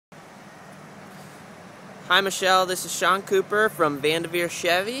Hi Michelle, this is Sean Cooper from Vandevere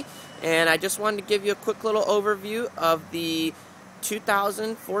Chevy, and I just wanted to give you a quick little overview of the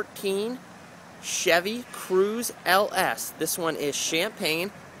 2014 Chevy Cruze LS. This one is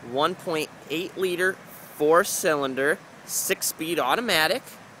Champagne, 1.8 liter, 4-cylinder, 6-speed automatic.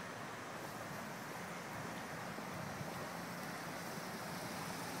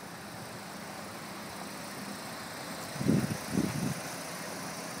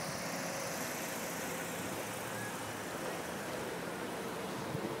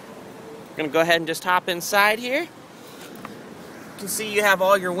 I'm going to go ahead and just hop inside here. You can see you have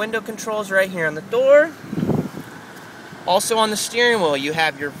all your window controls right here on the door. Also on the steering wheel you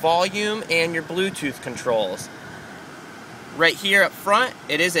have your volume and your Bluetooth controls. Right here up front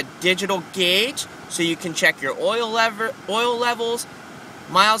it is a digital gauge, so you can check your oil levels,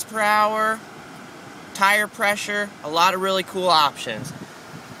 miles per hour, tire pressure, a lot of really cool options.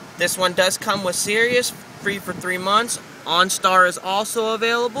 This one does come with Sirius, free for 3 months. OnStar is also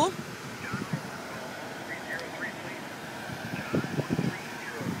available.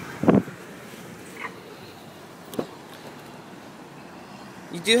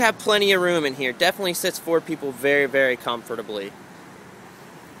 You do have plenty of room in here. Definitely sits 4 people very, very comfortably.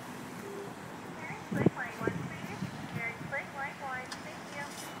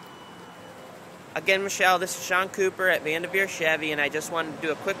 Again, Michelle, this is Sean Cooper at Vandevere Chevy, and I just wanted to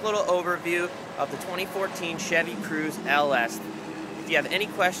do a quick little overview of the 2014 Chevy Cruze LS. If you have any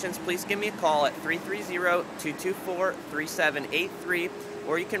questions, please give me a call at 330-224-3783,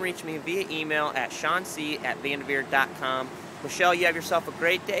 or you can reach me via email at seanc@vandevere.com. Michelle, you have yourself a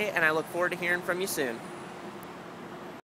great day, and I look forward to hearing from you soon.